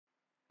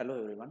Hello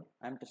everyone,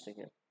 I'm Trisha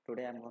here.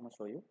 Today I'm going to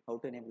show you how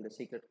to enable the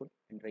secret HUD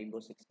in Rainbow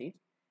Six Siege.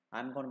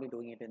 I'm going to be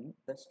doing it in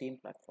the Steam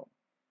platform.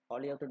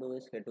 All you have to do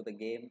is head to the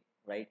game,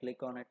 right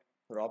click on it,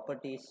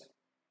 properties,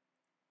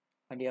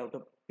 and you have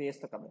to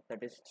paste the command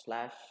that is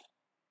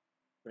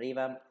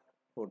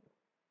 /revamphud.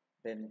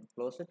 Then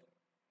close it.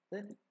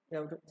 Then you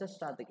have to just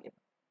start the game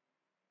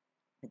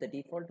with the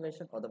default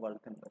version or the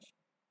Vulkan version.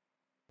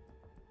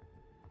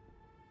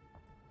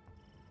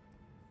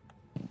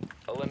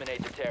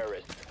 Eliminate the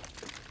terrorist.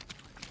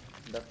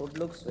 The HUD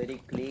looks very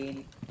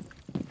clean.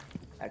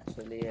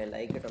 Actually, I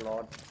like it a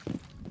lot.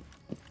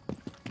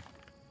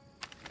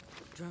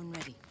 Drone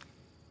ready.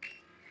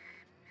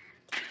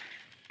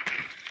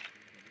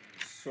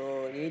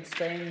 So each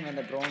time when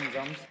the drone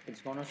jumps,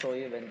 it's gonna show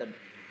you when the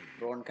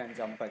drone can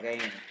jump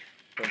again.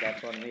 So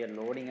that's gonna be a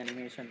loading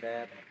animation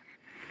there,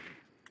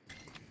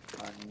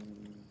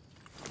 and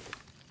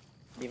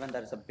even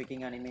there's a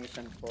picking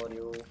animation for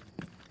you.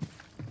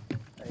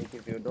 Like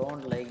if you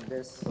don't like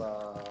this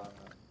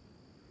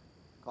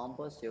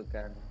compass, you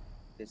can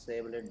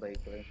disable it by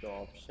going to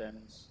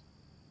options,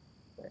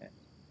 then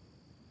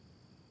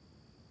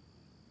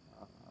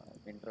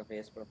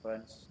interface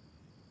preference.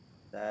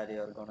 There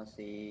you're gonna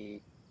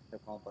see the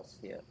compass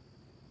here.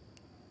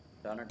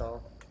 Turn it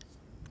off.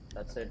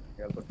 That's it,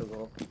 you're good to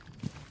go.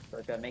 So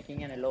if you're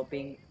making an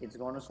eloping, it's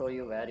going to show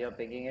you where you're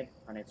picking it,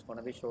 and it's going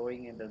to be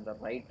showing it in the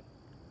right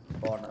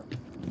corner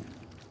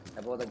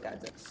above the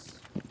gadgets.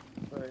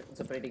 So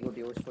it's a pretty good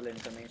useful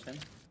information.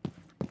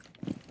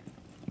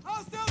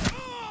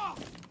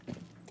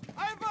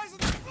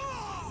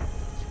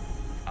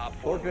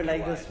 Hope you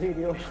like this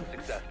video.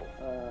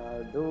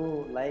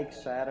 Do like,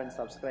 share and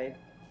subscribe.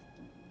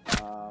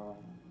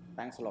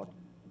 Thanks a lot.